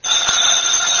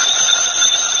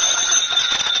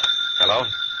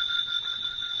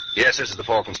Yes, this is the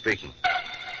Falcon speaking.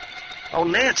 Oh,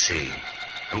 Nancy.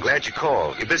 I'm glad you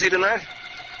called. You busy tonight?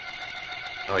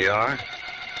 Oh, you are?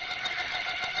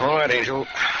 All right, Angel.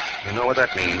 You know what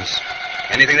that means.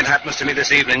 Anything that happens to me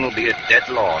this evening will be a dead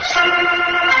loss.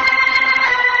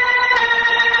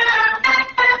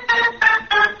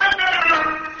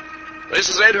 This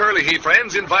is Ed Hurley,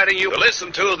 friends, inviting you to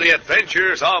listen to The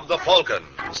Adventures of the Falcon,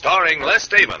 starring Les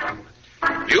Damon.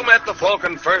 You met the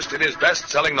Falcon first in his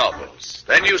best-selling novels.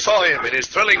 Then you saw him in his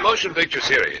thrilling motion picture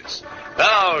series.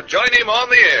 Now, join him on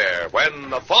the air when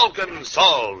the Falcon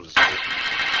solves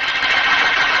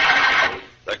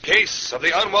the case of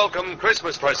the unwelcome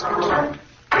Christmas present.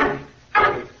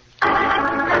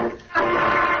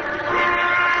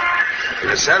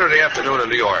 It is Saturday afternoon in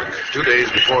New York, 2 days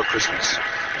before Christmas.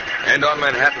 And on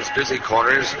Manhattan's busy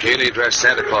corners, gaily dressed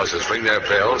Santa Clauses ring their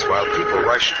bells while people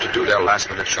rush to do their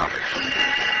last-minute shopping.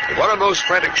 One of those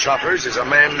frantic shoppers is a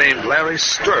man named Larry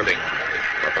Sterling,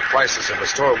 but the prices in the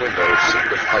store windows seem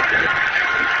to frighten him.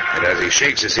 And as he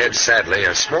shakes his head sadly,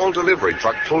 a small delivery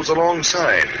truck pulls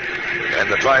alongside.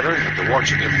 And the driver, after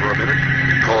watching him for a minute,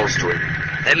 calls to him.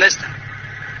 Hey, mister.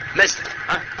 Mister.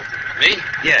 Huh? Me?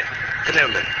 Yeah. Come here a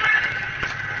minute.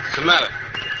 What's the matter?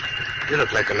 You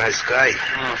look like a nice guy.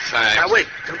 Oh, thanks. Now, wait.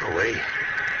 Don't go away.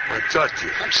 I want to talk to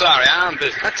you. I'm sorry, I'm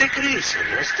busy. Now, take it easy,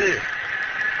 mister.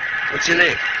 What's your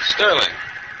name? Sterling.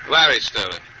 Larry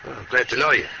Sterling. Oh, glad to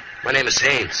know you. My name is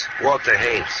Haynes. Walter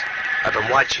Haynes. I've been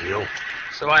watching you.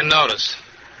 So I noticed.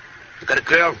 You got a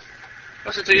girl?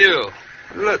 What's it to you?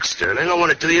 Look, Sterling, I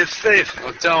want to do you a favor.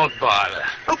 Oh, don't bother.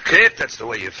 Okay, if that's the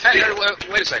way you feel. Hey,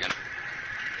 wait a second.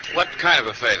 What kind of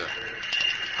a favor?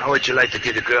 How would you like to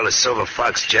give your girl a silver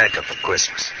fox jacket for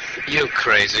Christmas? You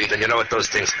crazy. Then you know what those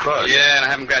things cost. Yeah, and I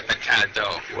haven't got that kind of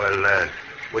dough. Well,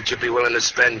 would you be willing to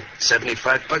spend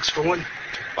 $75 for one?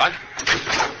 What?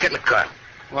 Get in the car.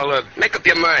 Well, make up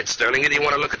your mind, Sterling. Either you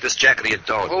want to look at this jacket or you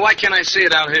don't. Well, why can't I see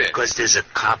it out here? Because there's a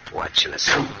cop watching us.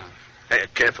 Hey,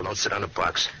 careful. Don't sit on the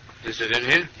box. Is it in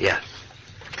here? Yeah.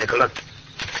 Take a look.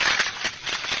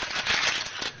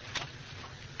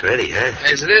 Pretty, huh?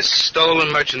 Is this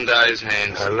stolen merchandise,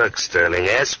 Haynes? Now, look, Sterling,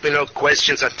 ask me no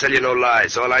questions, I'll tell you no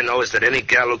lies. All I know is that any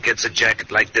gal who gets a jacket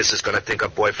like this is going to think her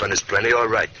boyfriend is plenty all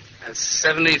right. That's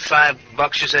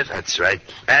 $75, you said? That's right.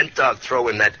 And I'll throw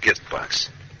in that gift box.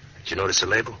 Did you notice the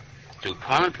label?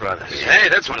 DuPont Brothers. Yeah. Hey,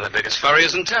 that's one of the biggest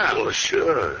furriers in town. Oh,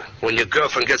 sure. When your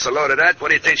girlfriend gets a load of that, what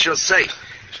do you think she'll say?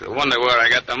 She'll wonder where I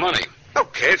got the money.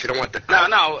 Okay, if you don't want the...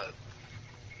 No.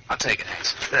 I'll take it,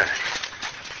 Haynes.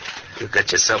 You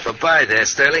got yourself a buy there,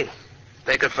 Sterling.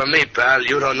 Take it from me, pal.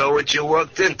 You don't know what you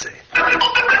walked into.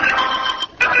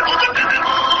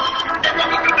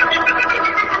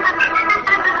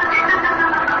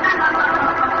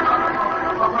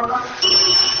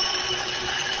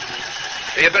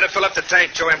 You better fill up the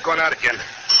tank, Joey. I'm going out again.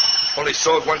 Only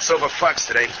sold one silver fox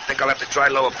today. Think I'll have to try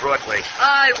lower Broadway.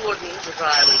 I wouldn't if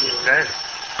I were you. Huh?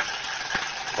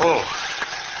 Oh.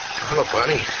 Hello,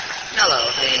 Bonnie.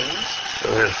 Hello, Haynes.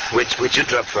 Where'd you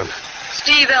drop from?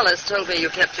 Steve Ellis told me you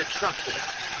kept your truck here.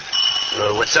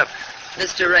 What's up?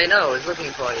 Mr. Raynaud is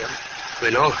looking for you.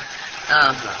 Raynaud?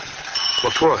 Uh-huh.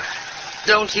 What for?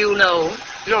 Don't you know?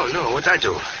 No, what'd I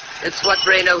do? It's what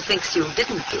Raynaud thinks you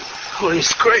didn't do. Oh,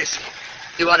 he's crazy.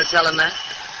 You want to tell him that?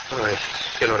 All right.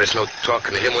 You know, there's no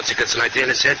talking to him once he gets an idea in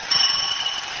his head.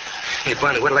 Hey,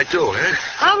 Bonnie, what'll I do, huh?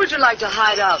 How would you like to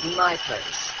hide out in my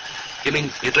place? You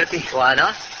mean you'd let me? Why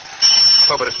not?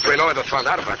 Oh, but if Raynaud ever found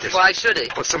out about this... Why should he?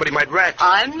 Well, somebody might rat.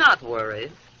 I'm not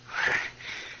worried.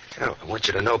 Oh, I want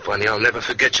you to know, Bonnie, I'll never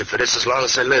forget you for this as long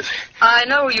as I live. I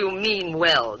know you mean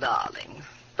well, darling.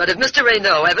 But if Mr.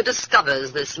 Raynaud ever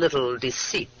discovers this little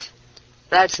deceit,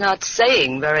 that's not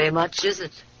saying very much, is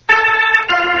it?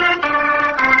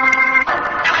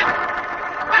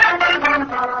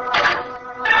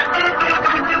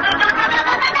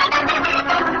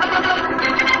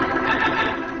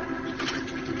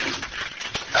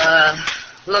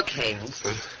 Look, Haynes.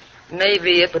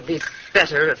 Maybe it would be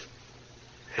better if...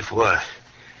 If what?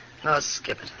 No,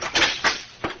 skip it.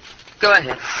 Go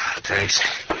ahead. Thanks.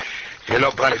 You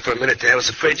know, Bonnie, for a minute there, I was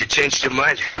afraid you changed your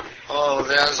mind. Oh,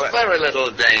 there's very little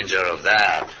danger of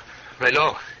that.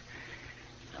 Raynaud.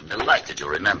 I'm delighted you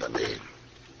remember me.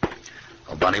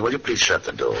 Oh, Bonnie, will you please shut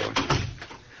the door?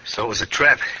 So it was a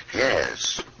trap.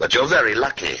 Yes, but you're very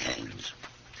lucky, Haynes.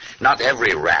 Not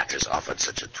every rat is offered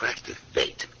such attractive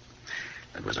bait.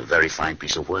 That was a very fine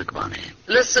piece of work, Bonnie.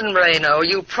 Listen, Raynaud,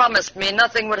 you promised me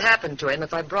nothing would happen to him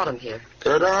if I brought him here.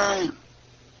 Did I?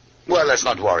 Well, let's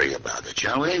not worry about it,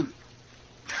 shall we?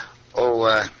 Oh,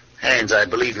 Haynes, I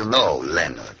believe you know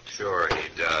Leonard. Sure he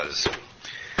does.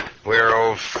 We're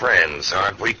old friends,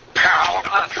 aren't we, pal?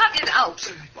 Cut it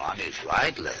out. Bonnie's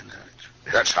right, Leonard.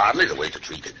 That's hardly the way to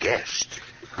treat a guest.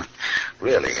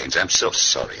 Really, Haynes, I'm so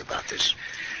sorry about this.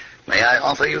 May I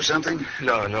offer you something?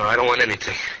 No, I don't want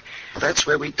anything. Well, that's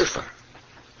where we differ.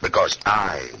 Because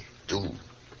I do.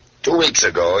 2 weeks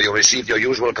ago, you received your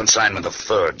usual consignment of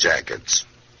fur jackets.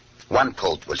 One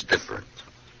coat was different.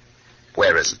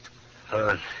 Where is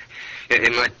it?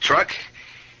 In my truck?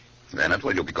 Leonard,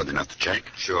 will you be good enough to check?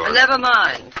 Sure. Never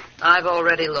mind. I've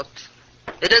already looked.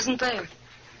 It isn't there.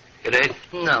 It ain't?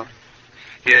 No.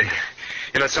 Yeah.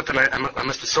 You know, it's something I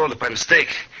must have sold it by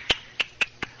mistake.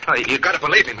 Oh, you gotta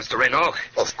believe me, Mr. Renault.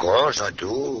 Of course I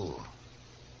do.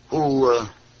 Who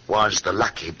was the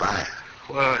lucky buyer?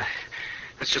 Well,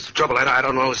 that's just the trouble. I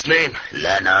don't know his name.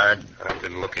 Leonard. I've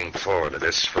been looking forward to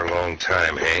this for a long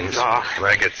time, Haynes. No. When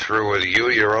I get through with you,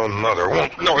 your own mother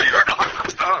won't know you're...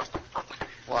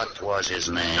 What was his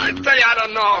I name? tell you, I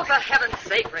don't know. Oh, for heaven's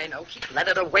sake, Reno, keep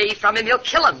Leonard away from him. You'll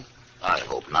kill him. I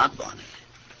hope not, Bonnie.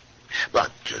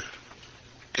 But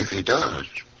if he does,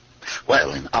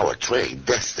 well, in our trade,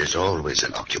 death is always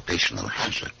an occupational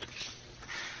hazard.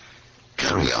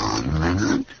 Carry on,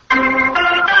 Leonard.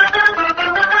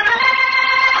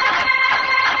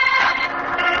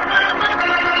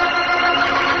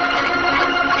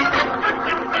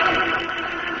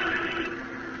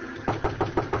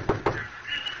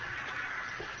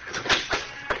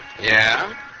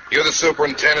 Yeah? You're the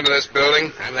superintendent of this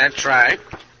building? That's right.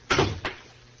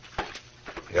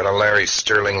 You got a Larry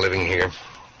Sterling living here?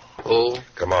 Who?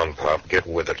 Come on, Pop, get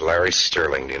with it. Larry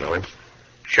Sterling, do you know him?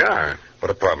 Sure. What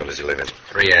apartment does he live in?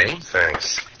 3A.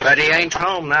 Thanks. But he ain't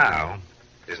home now.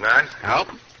 He's not? Nope.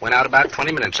 Went out about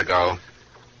 20 minutes ago.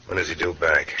 When does he due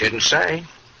back? Didn't say.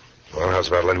 Well, how's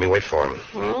about letting me wait for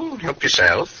him? Help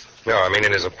yourself. No, I mean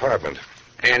in his apartment.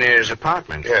 In his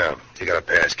apartment. Yeah. You got a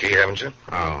pass key, haven't you?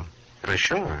 Oh.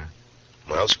 Sure.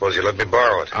 Well, suppose you let me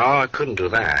borrow it. Oh, I couldn't do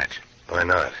that. Why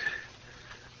not?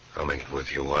 I'll make it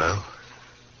worth you a while.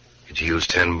 Could you use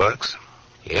 $10?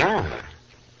 Yeah.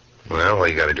 Well, all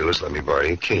you gotta do is let me borrow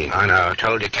your key. I know. I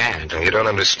told you can't. Now, you don't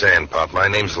understand, Pop. My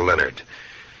name's Leonard.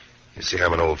 You see,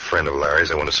 I'm an old friend of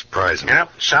Larry's. I want to surprise him. Yep.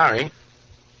 Sorry.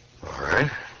 All right.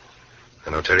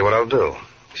 And I'll tell you what I'll do.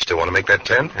 You still want to make that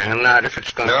 10? And not if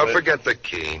it's going to... No, forget the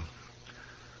key.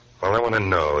 All I want to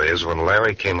know is when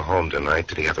Larry came home tonight,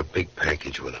 did he have a big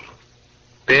package with him?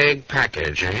 Big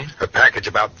package, eh? A package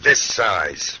about this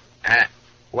size.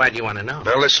 Why do you want to know?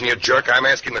 Now, listen, you jerk. I'm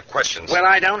asking the questions. Well,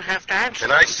 I don't have to answer.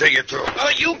 And I say you do.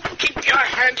 Oh, you keep your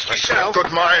hands to I yourself. got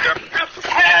good mind.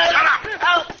 Shut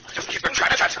up! Just keep it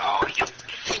trying to... Oh,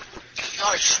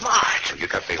 You're smart. you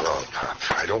got me wrong, Pop.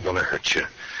 I don't want to hurt you.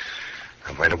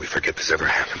 Now, why don't we forget this ever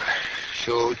happened?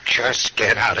 You just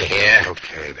get out of here.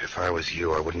 Okay, but if I was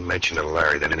you, I wouldn't mention to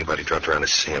Larry that anybody dropped around to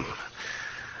see him.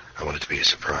 I want it to be a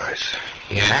surprise.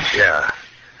 Yeah? Yeah.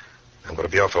 I'm going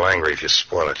to be awful angry if you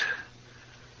spoil it.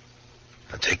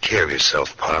 Now, take care of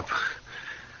yourself, Pop.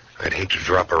 I'd hate to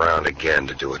drop around again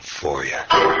to do it for you.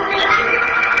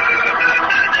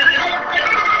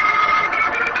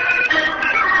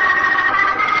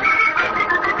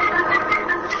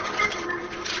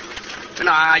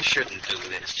 No, I shouldn't do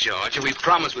this, George. We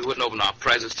promised we wouldn't open our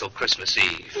presents till Christmas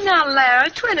Eve. Now,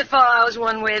 Larry, 24 hours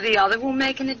one way or the other won't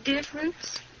make any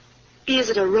difference.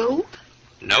 Is it a robe?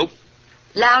 Nope.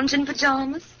 Lounging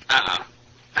pajamas?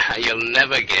 You'll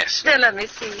never guess. Then let me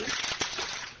see.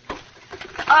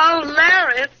 Oh,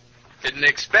 Larry. Didn't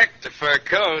expect a fur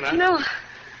coat, huh? No,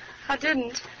 I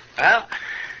didn't. Well,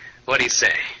 what do you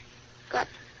say?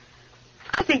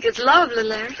 I think it's lovely,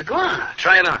 Larry. Go on,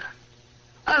 try it on.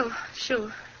 Oh,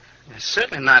 sure. You're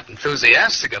certainly not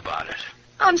enthusiastic about it.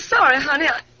 I'm sorry, honey.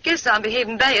 I guess I'm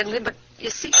behaving badly, but you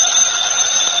see...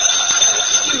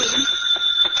 Excuse me.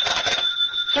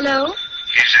 Hello?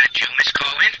 Is that you, Miss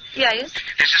Corwin? Yes.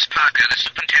 This is Parker, the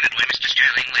superintendent where Mr.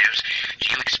 Sterling lives. Do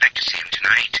you expect to see him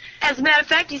tonight? As a matter of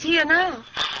fact, he's here now.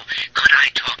 Oh, could I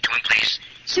talk to him, please?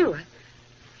 Sure.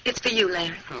 It's for you,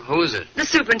 Larry. Who is it? The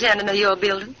superintendent of your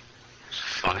building.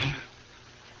 Funny.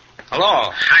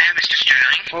 Hello. Hiya, Mr.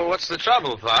 Sterling. Well, what's the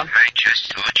trouble, Pop? I just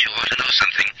thought you ought to know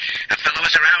something. A fellow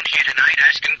was around here tonight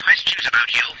asking questions about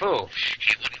you. Who?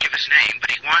 He wouldn't give his name,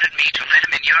 but he wanted me to let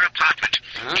him in your apartment.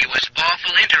 Huh? He was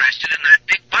awful interested in that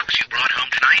big box you brought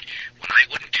home tonight. When I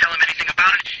wouldn't tell him anything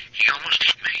about it, he almost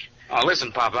hit me. Oh,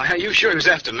 listen, Papa. Are you sure he was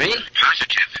after me?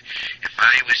 Positive. If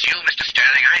I was you, Mr.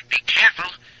 Sterling, I'd be careful.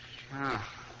 Oh.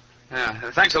 Yeah,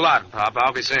 thanks a lot, Pop.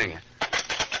 I'll be seeing you.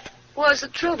 What's the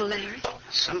trouble, Larry?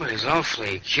 Somebody's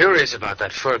awfully curious about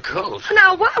that fur coat.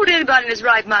 Now, why would anybody in his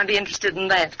right mind be interested in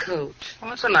that coat? Well,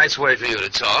 that's a nice way for you to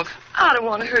talk. I don't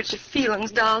want to hurt your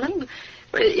feelings, darling,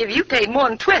 Well, if you paid more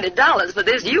than $20 for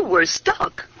this, you were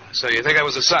stuck. So you think I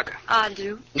was a sucker? I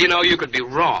do. You know, you could be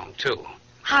wrong, too.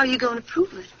 How are you going to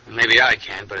prove it? Maybe I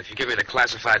can, but if you give me the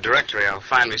classified directory, I'll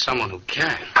find me someone who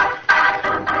can.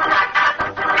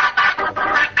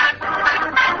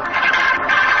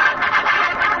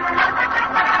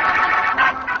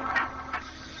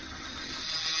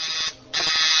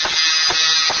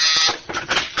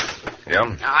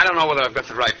 Yeah? Now, I don't know whether I've got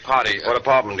the right party. What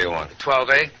apartment do you want?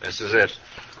 12A? This is it.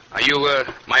 Are you,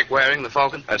 Mike Waring, the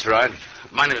Falcon? That's right.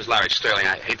 My name is Larry Sterling.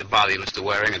 I hate to bother you, Mr.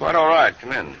 Waring. Quite all right.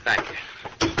 Come in. Thank you.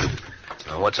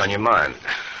 Now, what's on your mind?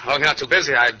 Well, if you're not too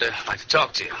busy, I'd like to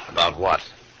talk to you. About what?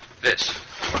 This.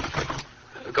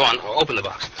 Go on, open the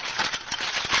box.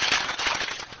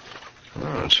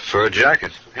 Oh, it's a fur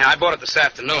jacket. Yeah, I bought it this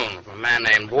afternoon from a man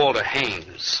named Walter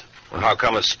Haynes. Well, how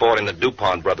come it's sporting the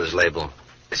DuPont Brothers label?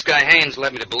 This guy Haynes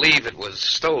led me to believe it was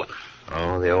stolen.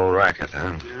 Oh, the old racket,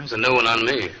 huh? There's a new one on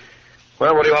me.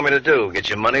 Well, what do you want me to do? Get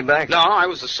your money back? No, I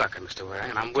was a sucker, Mr. Waring,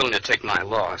 and I'm willing to take my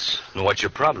loss. And what's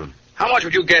your problem? How much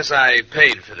would you guess I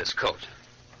paid for this coat?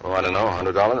 Oh, I don't know,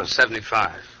 $100?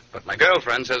 75. But my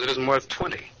girlfriend says it isn't worth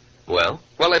 20. Well?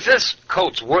 Well, if this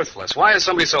coat's worthless, why is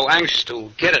somebody so anxious to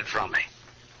get it from me?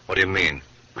 What do you mean?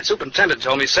 My superintendent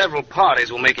told me several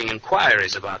parties were making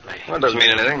inquiries about me. Well, it doesn't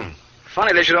mean anything.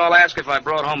 Funny they should all ask if I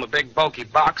brought home a big, bulky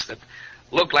box that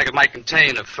looked like it might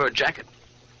contain a fur jacket.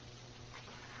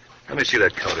 Let me see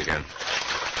that coat again.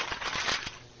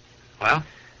 Well?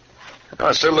 Oh,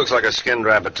 it still looks like a skinned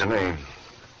rabbit to me.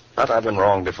 But I've been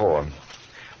wrong before.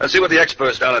 Let's see what the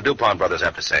experts down at DuPont Brothers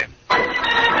have to say.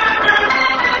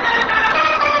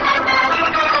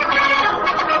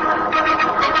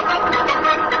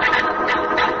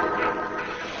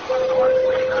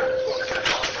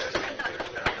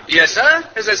 Yes, sir?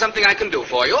 Is there something I can do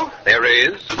for you? There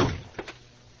is.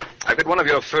 I've got one of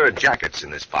your fur jackets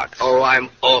in this box. Oh, I'm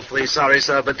awfully sorry,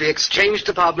 sir, but the exchange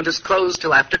department is closed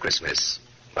till after Christmas.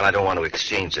 Well, I don't want to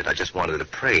exchange it. I just wanted to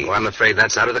pray. Oh, I'm afraid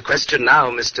that's out of the question now,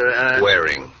 Mr.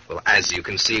 Waring. Well, as you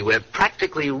can see, we're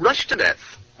practically rushed to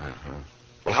death. Uh-huh.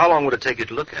 Well, how long would it take you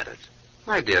to look at it?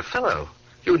 My dear fellow,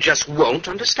 you just won't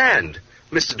understand.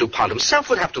 Mr. DuPont himself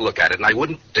would have to look at it, and I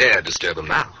wouldn't dare disturb him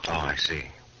now. Oh, I see.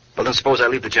 Well, then suppose I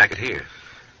leave the jacket here.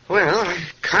 Well, I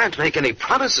can't make any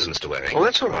promises, Mr. Waring. Oh,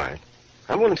 that's all right.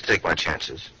 I'm willing to take my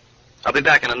chances. I'll be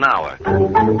back in an hour.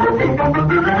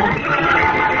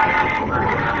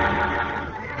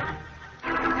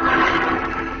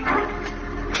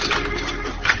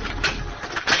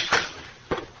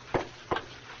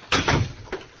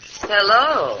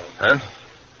 Hello. Huh?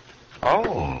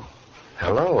 Oh,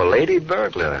 hello, a lady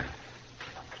burglar.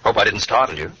 Hope I didn't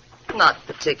startle you. Not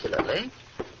particularly.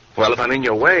 Well, if I'm in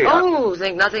your way... Oh,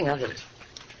 think nothing of it.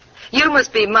 You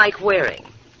must be Mike Waring,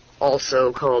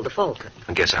 also called the Falcon.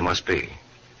 I guess I must be.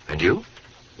 And you?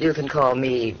 You can call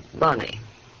me Bonnie.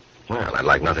 Well, I'd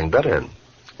like nothing better.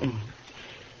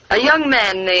 A young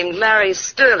man named Larry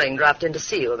Sterling dropped in to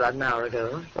see you about an hour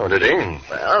ago. Oh, did he?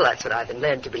 Well, that's what I've been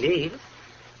led to believe.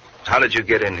 How did you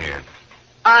get in here?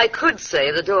 I could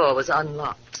say the door was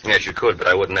unlocked. Yes, you could, but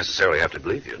I wouldn't necessarily have to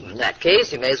believe you. In that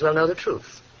case, you may as well know the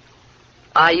truth.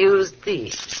 I used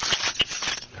these.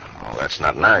 Oh, that's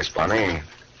not nice, Bonnie.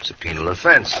 It's a penal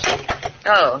offense.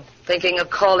 Oh, thinking of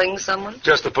calling someone?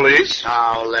 Just the police?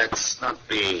 Now, let's not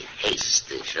be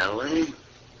hasty, shall we?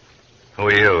 Who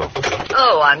are you?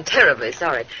 Oh, I'm terribly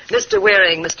sorry. Mr.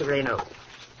 Waring, Mr. Reno.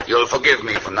 You'll forgive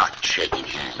me for not shaking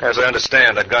hands. As I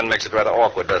understand, that gun makes it rather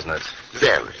awkward, doesn't it?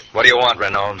 Very. What do you want,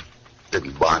 Renault?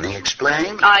 Didn't Bonnie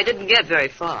explain? I didn't get very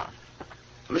far.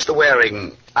 Mr.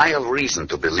 Waring, I have reason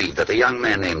to believe that a young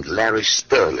man named Larry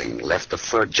Sterling left a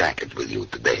fur jacket with you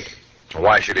today.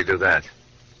 Why should he do that?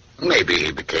 Maybe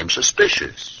he became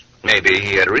suspicious. Maybe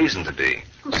he had reason to be.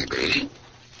 Maybe.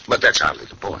 But that's hardly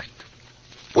the point.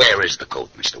 Where is the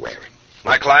coat, Mr. Waring?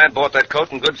 My client bought that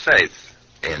coat in good faith.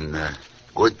 In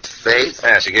good faith?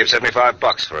 Yes, he gave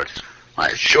 $75 for it. I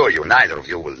assure you neither of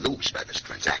you will lose by this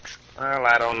transaction. Well,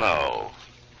 I don't know.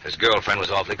 His girlfriend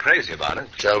was awfully crazy about it.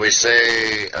 Shall we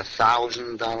say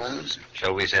 $1,000?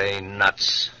 Shall we say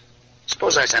nuts?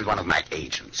 Suppose I send one of my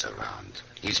agents around.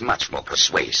 He's much more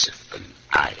persuasive than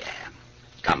I am.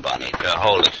 Come, Bonnie.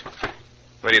 Hold it.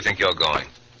 Where do you think you're going?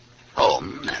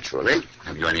 Home, naturally.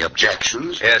 Have you any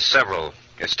objections? Yes, several.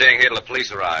 You're staying here till the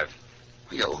police arrive.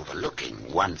 You're overlooking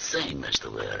one thing,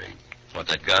 Mr. Waring. What,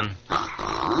 that gun?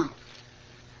 Uh-huh.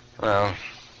 Well,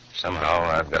 somehow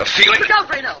I've got a feeling... Look out,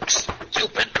 Reno!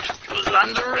 Stupid,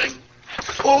 blundering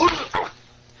fool.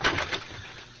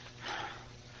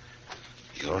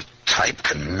 Your type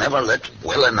can never let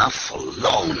well enough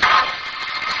alone.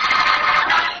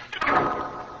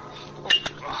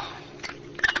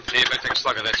 take a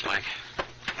slug of this, Mike.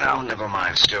 Oh, never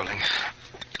mind, Sterling.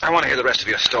 I want to hear the rest of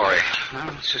your story. Well,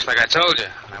 it's just like I told you.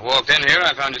 When I walked in here,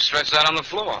 I found you stretched out on the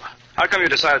floor. How come you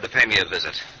decided to pay me a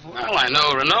visit? Well, I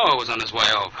know Renault was on his way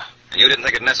over. And you didn't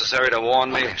think it necessary to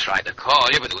warn me? I tried to call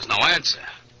you, but there was no answer.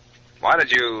 Why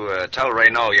did you tell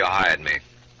Renault you hired me?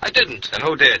 I didn't. And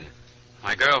who did?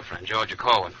 My girlfriend, Georgia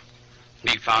Corwin.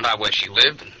 He found out where she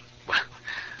lived, and, well,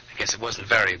 I guess it wasn't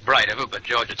very bright of her, but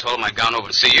Georgia told him I'd gone over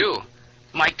to see you.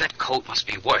 Mike, that coat must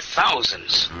be worth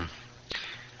thousands. Mm-hmm.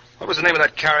 What was the name of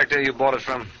that character you bought it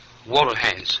from? Walter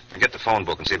Haynes. Get the phone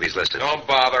book and see if he's listed. Don't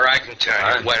bother, I can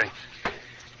tell you. Waring.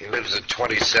 He lives at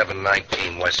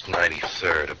 2719 West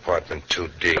 93rd, apartment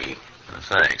 2D.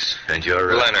 Thanks. And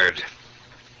you're... Leonard.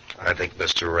 I think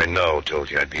Mr. Renault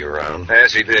told you I'd be around.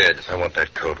 Yes, he did. I want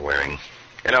that coat wearing.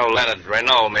 You know, Leonard,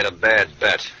 Renault made a bad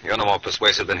bet. You're no more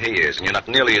persuasive than he is, and you're not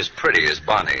nearly as pretty as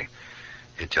Bonnie.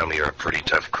 You tell me you're a pretty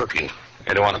tough cookie.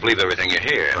 You don't want to believe everything you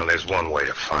hear. Well, there's one way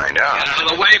to find out. Get out of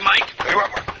the way, Mike.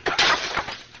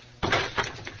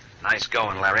 Nice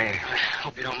going, Larry. I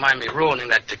hope you don't mind me ruining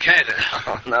that decanter.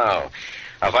 Oh, no.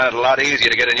 I'll find it a lot easier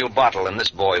to get a new bottle than this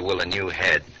boy will a new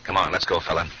head. Come on, let's go,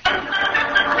 fella.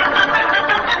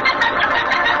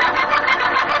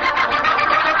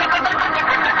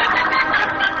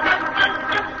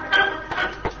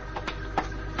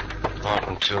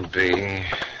 Apartment 2B.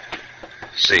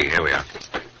 C, here we are.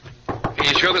 Are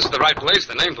you sure this is the right place?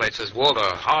 The nameplate says Walter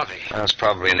Harvey. That's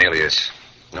probably an alias.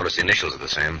 Notice the initials are the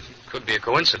same. Could be a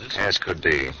coincidence. Yes, could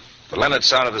be. But Leonard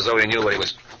sounded as though he knew what he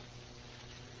was...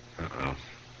 Uh-oh.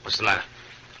 What's the matter?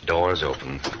 Door's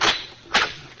open.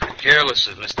 Careless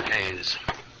of Mr. Haynes.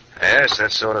 Yes,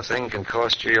 that sort of thing can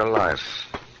cost you your life.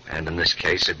 And in this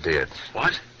case, it did.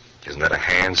 What? Isn't that a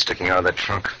hand sticking out of that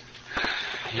trunk?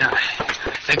 Yeah,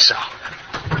 I think so.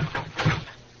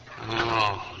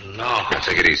 Oh, no. Now,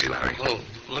 take it easy, Larry. Oh,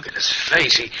 look at his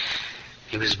face.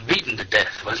 He was beaten to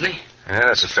death, wasn't he? Yeah,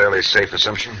 that's a fairly safe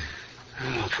assumption.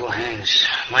 Oh, poor Haynes.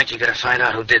 Mike, you gotta find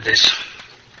out who did this.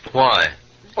 Why?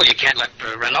 Well, you can't let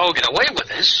Renault get away with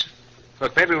this.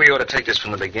 Look, maybe we ought to take this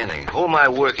from the beginning. Who am I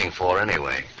working for,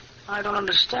 anyway? I don't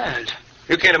understand.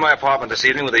 You came to my apartment this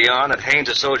evening with a yarn that Haynes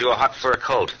had sold you a hot fur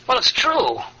coat. Well, it's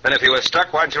true. Then if you were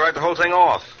stuck, why didn't you write the whole thing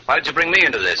off? Why did you bring me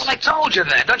into this? Well, I told you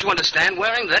that. Don't you understand,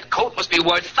 Waring? That coat must be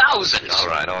worth thousands. All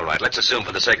right. Let's assume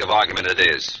for the sake of argument it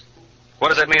is. What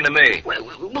does that mean to me?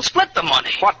 We'll split the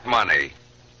money. What money?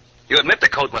 You admit the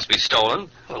coat must be stolen?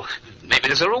 Well, maybe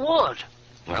there's a reward.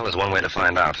 Well, there's one way to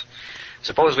find out.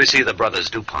 Suppose we see the brothers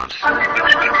DuPont.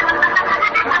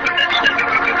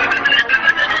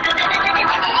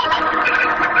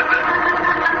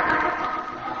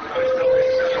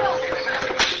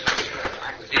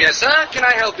 Yes, sir. Can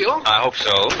I help you? I hope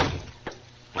so.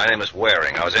 My name is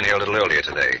Waring. I was in here a little earlier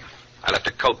today. I left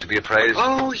a coat to be appraised.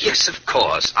 Oh, yes, of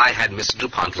course. I had Mr.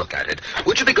 DuPont look at it.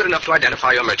 Would you be good enough to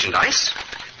identify your merchandise?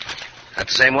 That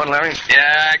the same one, Larry?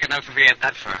 Yeah, good enough for me at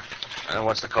that firm.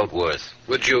 What's the coat worth?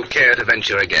 Would you care to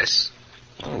venture a guess?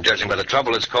 Well, judging by the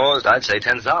trouble it's caused, I'd say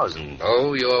 10,000.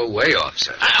 Oh, you're way off,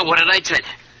 sir. What did I tell you?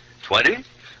 20?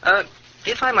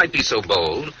 If I might be so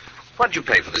bold, what did you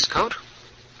pay for this coat?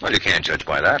 Well, you can't judge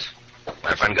by that.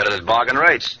 My friend got it at bargain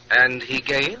rates. And he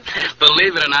gave?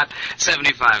 Believe it or not,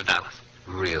 $75.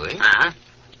 Really? Uh-huh.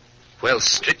 Well,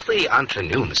 strictly entre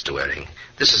nous, Mr. Waring.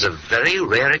 This is a very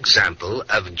rare example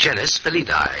of genus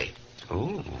felidae.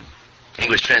 Ooh.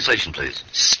 English translation, please.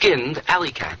 Skinned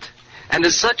alley cat. And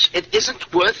as such, it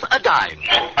isn't worth a dime.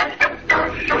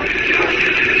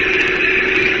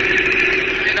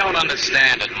 You don't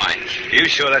understand it, Mike. You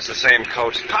sure that's the same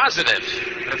coat? Positive.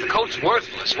 But if the coat's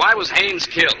worthless, why was Haynes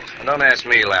killed? Well, don't ask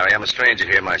me, Larry. I'm a stranger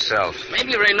here myself.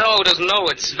 Maybe Renault doesn't know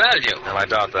its value. Well, I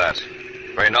doubt that.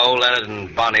 Renault, Leonard,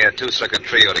 and Bonnie are too slick a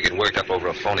trio to get worked up over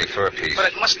a phony fur piece.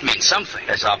 But it must mean something.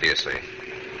 Yes, obviously.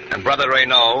 And Brother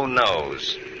Renault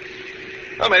knows.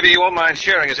 Well, maybe he won't mind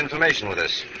sharing his information with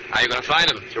us. How are you going to find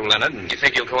him? Through Leonard. You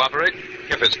think he'll cooperate?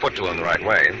 If it's put to him the right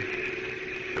way.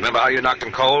 Remember how you knocked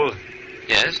him cold?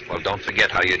 Yes. Well, don't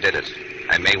forget how you did it.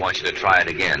 I may want you to try it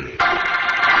again.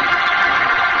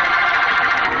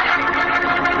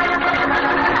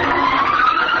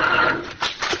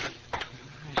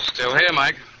 Still here,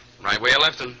 Mike. Right where you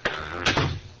left him. Uh-huh.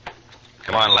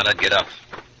 Come on, Leonard, get up.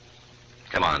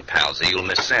 Come on, palsy, you'll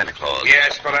miss Santa Claus.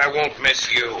 Yes, but I won't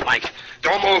miss you. Mike.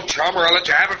 Don't move, chum, or I'll let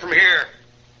you have it from here.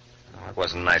 Oh, it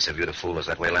wasn't nice of you to fool us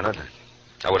that way, Leonard.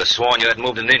 I would have sworn you hadn't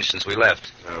moved an inch since we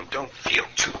left. Now, don't feel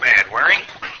too bad, Waring.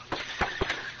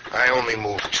 I only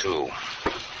moved 2.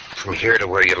 From here to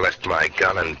where you left my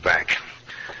gun and back.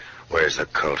 Where's the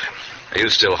coat? Are you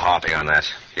still harping on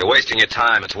that? You're wasting your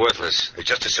time. It's worthless. You'd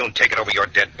just as soon take it over your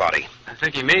dead body. I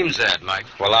think he means that, Mike.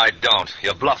 Well, I don't.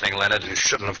 You're bluffing, Leonard. You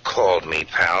shouldn't have called me,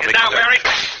 pal. Get down,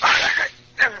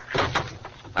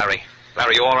 Larry.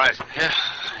 Larry, you all right? Yeah,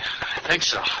 I think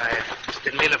so. I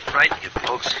didn't mean to frighten you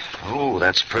folks. Oh,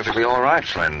 that's perfectly all right,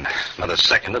 friend. Another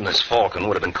second and this Falcon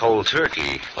would have been cold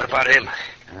turkey. What about him?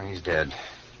 He's dead.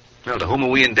 Well, to whom are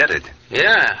we indebted?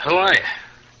 Yeah, who are you?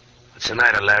 What's the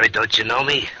matter, Larry? Don't you know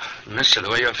me? Mister, the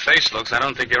way your face looks, I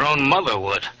don't think your own mother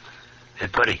would. Hey,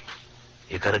 buddy,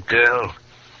 you got a girl?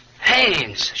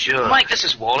 Haynes. Sure. Mike, this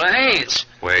is Walter Haynes.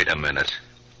 Wait a minute.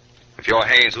 If you're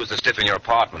Haynes, who's the stiff in your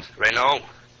apartment? Renault.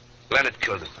 Leonard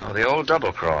killed him. Oh, the old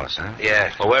double cross, huh?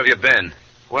 Yeah. Well, where have you been?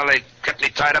 Well, they kept me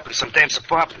tied up in some dame's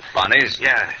apartment. Bonnie's?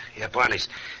 Yeah, Bonnie's.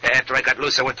 After I got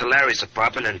loose, I went to Larry's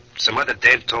apartment, and some other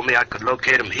dame told me I could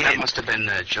locate him here. That must have been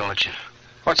Georgia.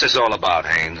 What's this all about,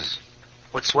 Haynes?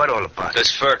 What's what all about?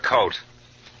 This fur coat.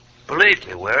 Believe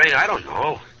me, Waring, I don't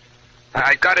know.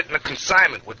 I got it in a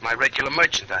consignment with my regular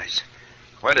merchandise.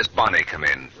 Where does Bonnie come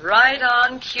in? Right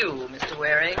on cue, Mr.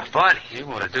 Waring. Bonnie? You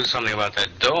want to do something about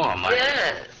that door, Mike.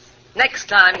 Yes. Next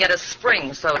time, get a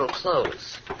spring so it'll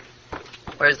close.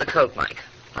 Where's the coat, Mike?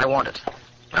 I want it.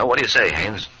 Well, what do you say,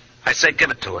 Haynes? I say give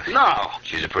it to her. No.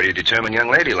 She's a pretty determined young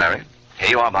lady, Larry. Here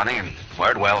you are, Bonnie, and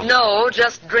wear it well. No,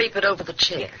 just drape it over the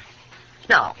chair.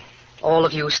 Now, all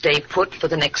of you stay put for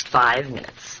the next 5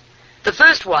 minutes. The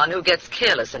first one who gets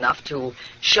careless enough to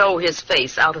show his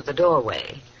face out of the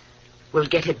doorway will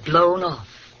get it blown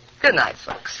off. Good night,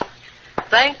 folks.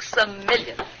 Thanks a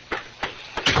million.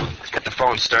 Get the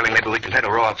phone, Sterling. Maybe we can head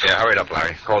her off. Yeah, hurry it up,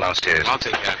 Larry. Call downstairs. I'll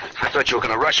take that. I thought you were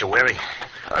going to rush her, Waring.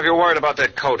 If you're worried about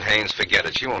that coat, Haynes, forget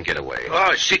it. She won't get away.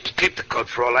 Oh, she can keep the coat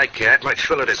for all I care. I might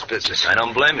fill of this business. I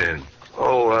don't blame you.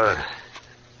 Oh,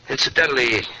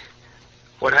 incidentally,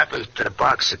 what happened to the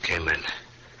box that came in?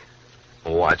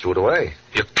 Well, I threw it away.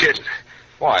 You're kidding.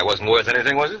 Why, it wasn't worth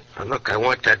anything, was it? Now, look, I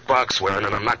want that box, Waring,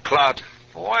 and I'm not clouded.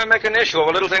 Well, why make an issue of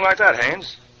a little thing like that,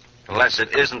 Haynes? Unless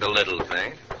it isn't a little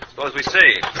thing. Suppose we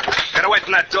see. Get away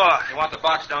from that door. You want the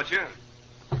box, don't you?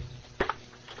 I'm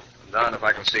darned if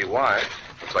I can see why.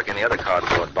 Looks like any other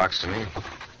cardboard box to me.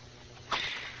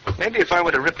 Maybe if I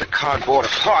were to rip the cardboard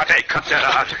apart, hey, cut that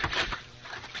out.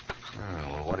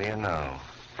 Oh, well, what do you know?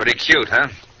 Pretty cute, huh?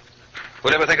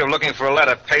 Who'd ever think of looking for a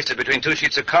letter pasted between 2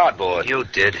 sheets of cardboard? You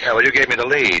did. Yeah, well, you gave me the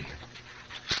lead.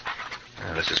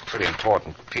 This is a pretty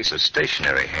important piece of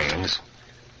stationery, Haynes.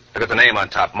 Look at the name on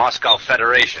top, Moscow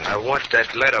Federation. I want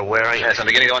that letter, Waring. Yes, I'm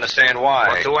beginning to understand why.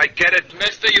 Well, do I get it?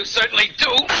 Mister, you certainly do.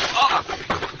 Oh.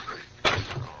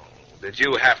 Did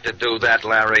you have to do that,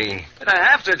 Larry? Did I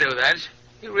have to do that?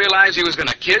 You realize he was going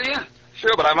to kill you?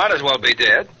 Sure, but I might as well be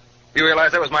dead. You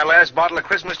realize that was my last bottle of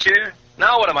Christmas cheer?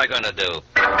 Now what am I going to do?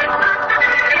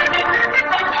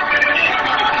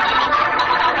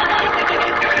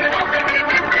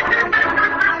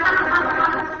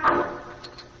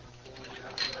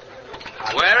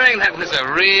 Waring, that was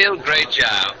a real great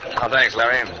job. Oh, thanks,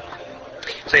 Larry.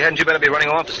 Say, hadn't you better be running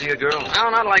off to see your girl? No,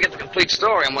 not till I get the complete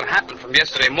story on what happened from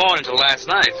yesterday morning till last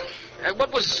night.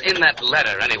 What was in that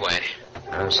letter, anyway?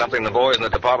 Something the boys in the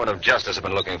Department of Justice have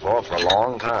been looking for a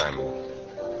long time.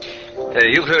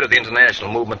 You've heard of the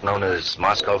international movement known as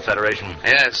Moscow Federation?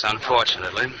 Yes,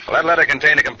 unfortunately. Well, that letter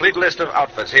contained a complete list of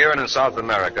outfits here and in South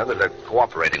America that are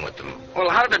cooperating with them. Well,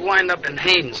 how did it wind up in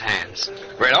Haynes' hands?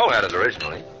 Renault had it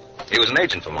originally. He was an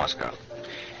agent for Moscow.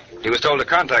 He was told to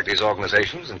contact these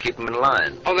organizations and keep them in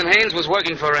line. Oh, then Haynes was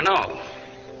working for Renault.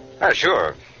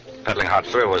 Sure. Peddling hot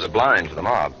fur was a blind for the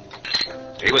mob.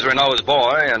 He was Renault's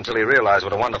boy until he realized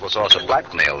what a wonderful source of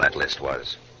blackmail that list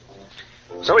was.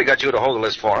 So he got you to hold the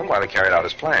list for him while he carried out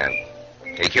his plan.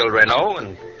 He killed Renault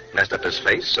and messed up his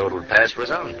face so it would pass for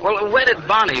his own. Well, where did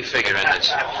Bonnie figure in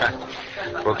this?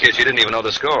 Poor kid, she didn't even know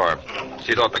the score.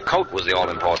 She thought the coat was the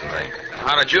all-important thing.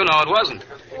 How did you know it wasn't?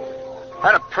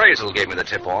 That appraisal gave me the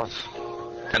tip-off.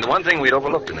 And the one thing we'd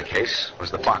overlooked in the case was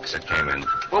the box that came in.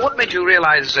 Well, what made you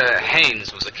realize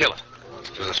Haynes was the killer?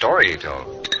 It was a story he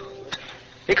told.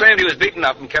 He claimed he was beaten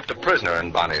up and kept a prisoner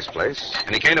in Bonnie's place,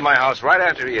 and he came to my house right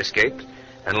after he escaped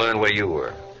and learned where you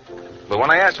were. But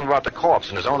when I asked him about the corpse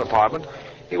in his own apartment,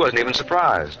 he wasn't even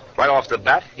surprised. Right off the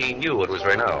bat, he knew it was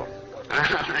Renault.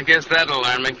 I guess that'll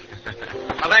learn me.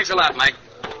 Well, thanks a lot, Mike.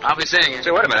 I'll be seeing you.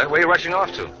 Say, wait a minute. Where are you rushing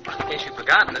off to? In case you've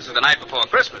forgotten, this is the night before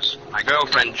Christmas. My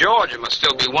girlfriend Georgia must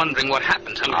still be wondering what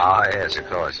happened to me. Ah, yes, of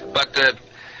course. But,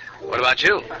 what about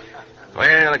you?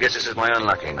 Well, I guess this is my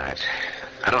unlucky night.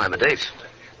 I don't have a date.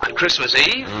 On Christmas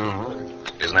Eve?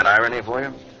 Mm-hmm. Isn't that irony for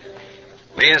you?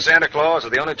 Me and Santa Claus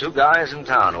are the only two guys in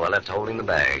town who are left holding the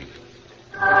bag.